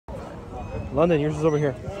London, yours is over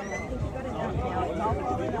here.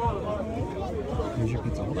 Here's your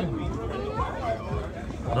pizza. Hold on.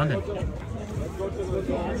 London.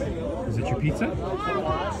 Is it your pizza?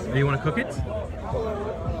 Do you want to cook it?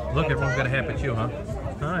 Look, everyone's got a hat but you, huh?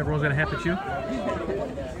 Huh? Everyone's got a hat but you?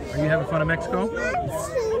 Are you having fun in Mexico?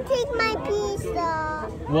 Take my pizza.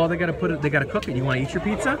 Well, they gotta put it. They gotta cook it. You want to eat your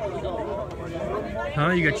pizza?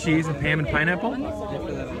 Huh? You got cheese and ham and pineapple?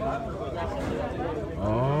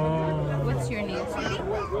 Oh. What's your name, sweetie?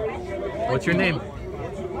 What's your name?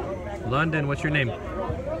 London. What's your name?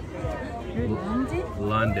 London?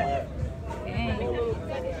 London. Okay.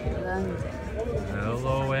 London.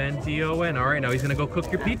 L-O-N-D-O-N. All right, now he's gonna go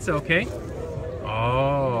cook your pizza, okay?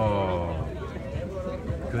 Oh.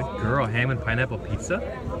 Good girl. Ham and pineapple pizza.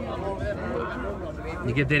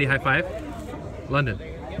 You give Daddy a high five? London.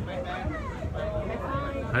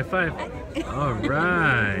 High five. All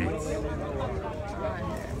right.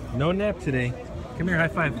 No nap today. Come here, high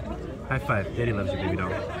five. High five. Daddy loves you, baby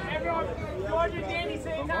doll.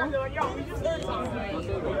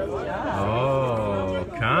 Oh,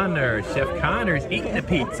 Connor. Chef Connor's eating the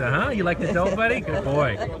pizza, huh? You like the dough, buddy? Good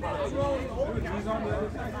boy. All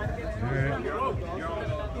right.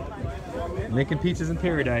 Making pizzas in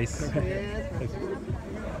paradise. What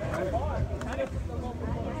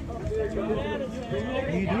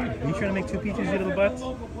are you doing? Are you trying to make two pizzas, you little butts?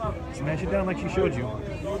 Smash it down like she showed you.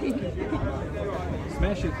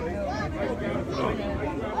 Smash it.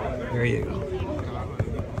 There you go.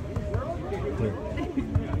 There.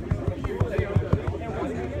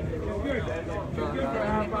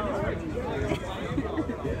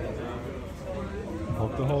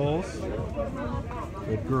 Poke the holes.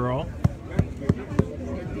 Good girl.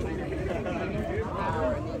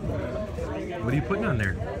 What are you putting on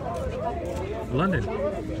there? London.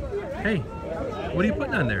 Hey, what are you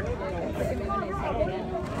putting on there?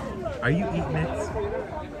 Are you eating it?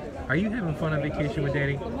 Are you having fun on vacation with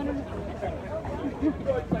Daddy?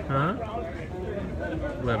 Huh?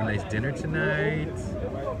 We'll have a nice dinner tonight.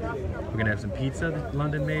 We're gonna have some pizza that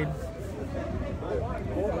London made.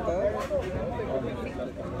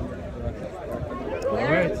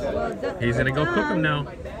 Alright. He's gonna go cook them now.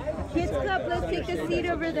 Kids Club, let's take a seat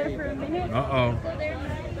over there for a minute. Uh-oh.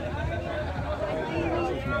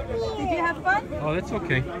 Did you have fun? Oh, that's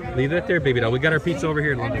okay. Leave that there, baby doll. We got our pizza over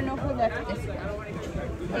here, I don't London. know who left this one.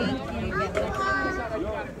 Thank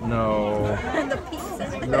you. No. The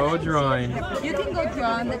pizza. No drawing. You can go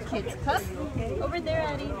draw on the Kids Cup. Over there,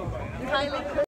 Addie. Highly